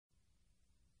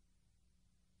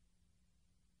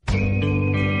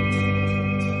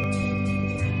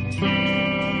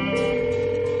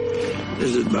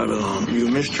Babylon, you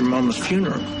missed your mama's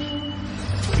funeral.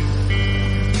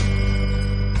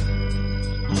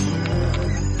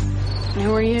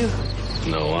 Who are you?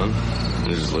 No one. I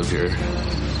just live here.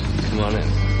 Come on in.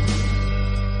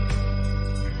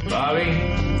 Bobby?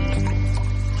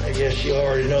 I guess you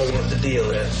already know what the deal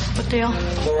is. What deal?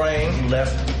 Lorraine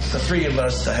left the three of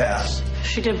us the house.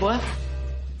 She did what?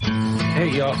 Hey,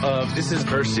 y'all, this is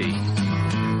Percy.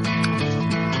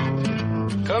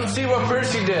 Come see what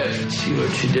Percy did. See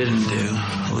what you didn't do.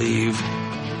 Leave.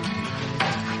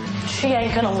 She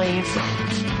ain't gonna leave.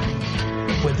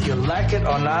 Whether you like it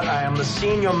or not, I am the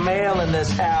senior male in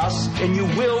this house, and you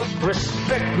will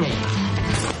respect me.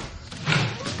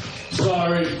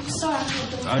 Sorry. Sorry.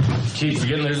 I keep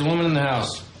forgetting there's a woman in the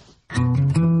house.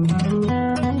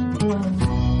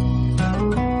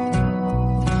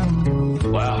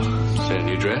 Wow. Is that a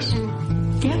new dress?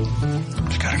 Yeah.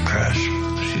 She's got a crush.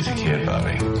 She's a kid,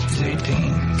 Bobby. She's 18.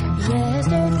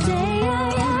 Yesterday I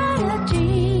had a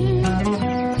dream.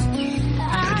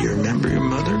 Now, do you remember your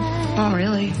mother? Not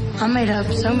really. I made up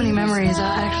so many memories,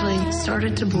 I actually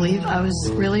started to believe I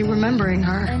was really remembering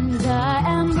her. And I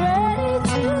am ready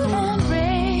to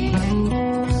embrace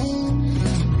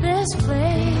this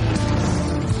place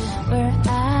where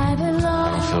I belong.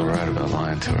 I don't feel right about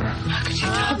lying to her. How could you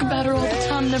talk about her all the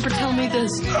time, never tell me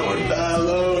this? I would die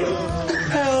alone.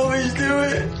 I always do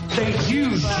it. They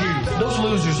use you. Those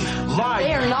losers lie.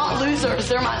 They are not losers,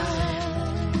 they're my...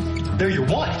 They're your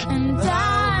what? And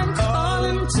I'm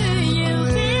calling to you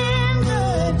in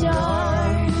the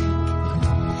dark.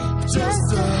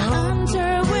 Just a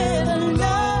hunter with a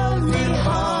lonely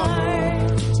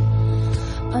heart.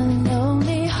 A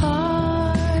lonely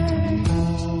heart.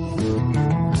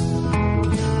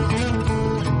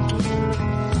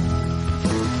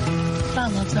 I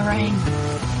love the rain.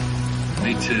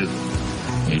 Me too.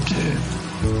 Me too.